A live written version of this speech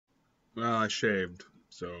Well, I shaved,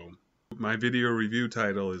 so my video review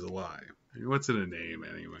title is a lie. I mean, what's in a name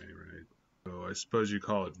anyway, right? So I suppose you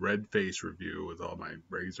call it Red Face Review with all my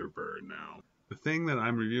razor burn now. The thing that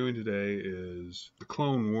I'm reviewing today is the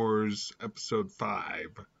Clone Wars Episode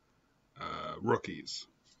 5, Rookies.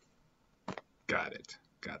 Got it.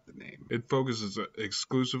 Got the name. It focuses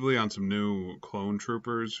exclusively on some new clone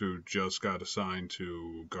troopers who just got assigned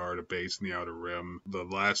to guard a base in the Outer Rim. The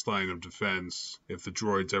last line of defense, if the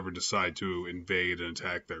droids ever decide to invade and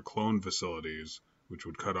attack their clone facilities, which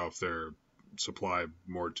would cut off their supply of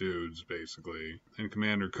more dudes, basically. And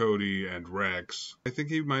Commander Cody and Rex. I think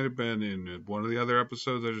he might have been in one of the other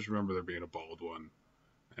episodes. I just remember there being a bald one.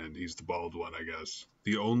 And he's the bald one, I guess.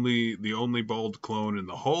 The only bald clone in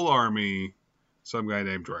the whole army, some guy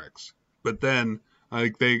named Rex. But then,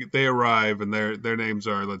 like, they arrive and their names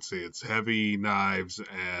are, let's see, it's Heavy, Knives,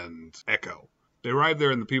 and Echo. They arrive there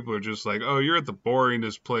and the people are just like, oh, you're at the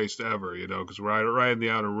boringest place ever, you know, because we're right in the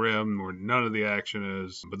Outer Rim where none of the action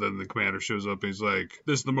is. But then the commander shows up and he's like,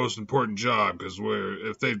 this is the most important job because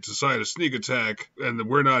if they decide a sneak attack and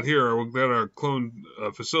we're not here, we'll get our clone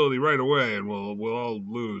facility right away and we'll all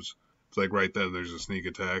lose. It's like right then there's a sneak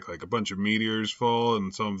attack, like a bunch of meteors fall,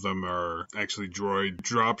 and some of them are actually droid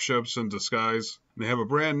dropships in disguise. And they have a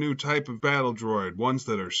brand new type of battle droid, ones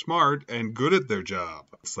that are smart and good at their job.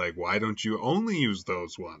 It's like, why don't you only use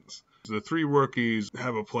those ones? The three rookies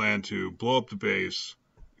have a plan to blow up the base,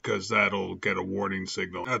 because that'll get a warning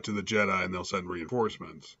signal out to the Jedi and they'll send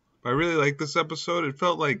reinforcements. I really like this episode. It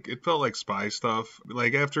felt like spy stuff.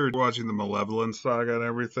 Like after watching the Malevolence saga and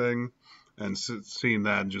everything, and seeing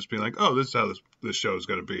that and just being like, oh, this is how this show is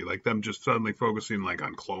going to be. Like them just suddenly focusing like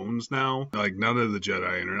on clones now. Like none of the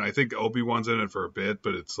Jedi in it. I think Obi-Wan's in it for a bit,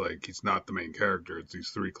 but it's like he's not the main character. It's these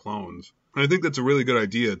three clones. And I think that's a really good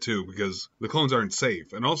idea too, because the clones aren't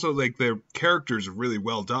safe. And also like their characters are really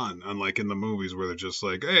well done, unlike in the movies where they're just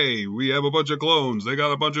like, hey, we have a bunch of clones. They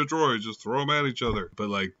got a bunch of droids. Just throw them at each other. But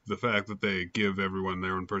like the fact that they give everyone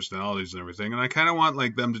their own personalities and everything. And I kind of want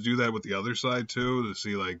like them to do that with the other side too, to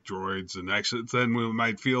see like droids. And actually then we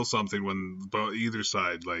might feel something when either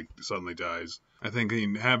side like suddenly dies. I think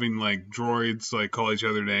having like droids like call each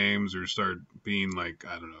other names or start being like,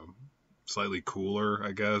 I don't know, slightly cooler,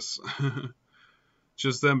 I guess.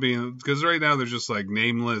 Just them being, because right now they're just like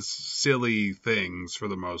nameless, silly things for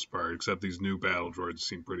the most part, except these new battle droids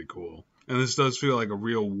seem pretty cool. And this does feel like a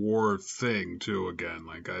real war thing too again.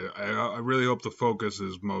 Like I really hope the focus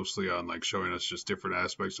is mostly on like showing us just different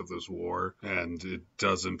aspects of this war, and it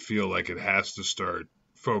doesn't feel like it has to start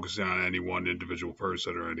focusing on any one individual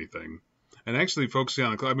person or anything. And actually focusing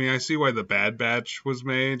on, I mean, I see why the Bad Batch was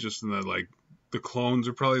made, just in that like the clones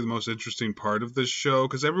are probably the most interesting part of this show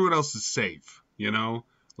because everyone else is safe, you know?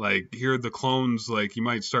 Like, here the clones, like, you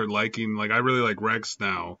might start liking, like, I really like Rex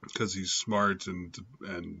now because he's smart and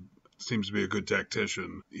seems to be a good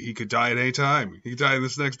tactician. He could die at any time. He could die in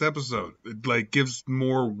this next episode. It, like, gives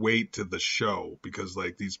more weight to the show because,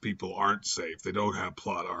 like, these people aren't safe. They don't have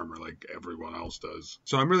plot armor like everyone else does.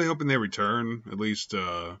 So I'm really hoping they return, at least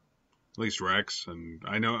Rex, and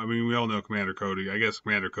I mean, we all know Commander Cody. I guess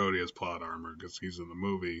Commander Cody has plot armor because he's in the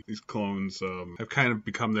movie. These clones have kind of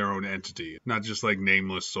become their own entity, not just like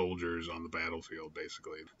nameless soldiers on the battlefield,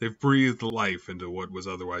 basically. They've breathed life into what was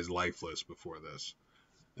otherwise lifeless before this,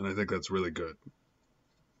 and I think that's really good.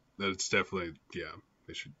 That it's definitely, yeah,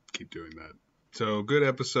 they should keep doing that. So, good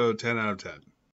episode, 10 out of 10.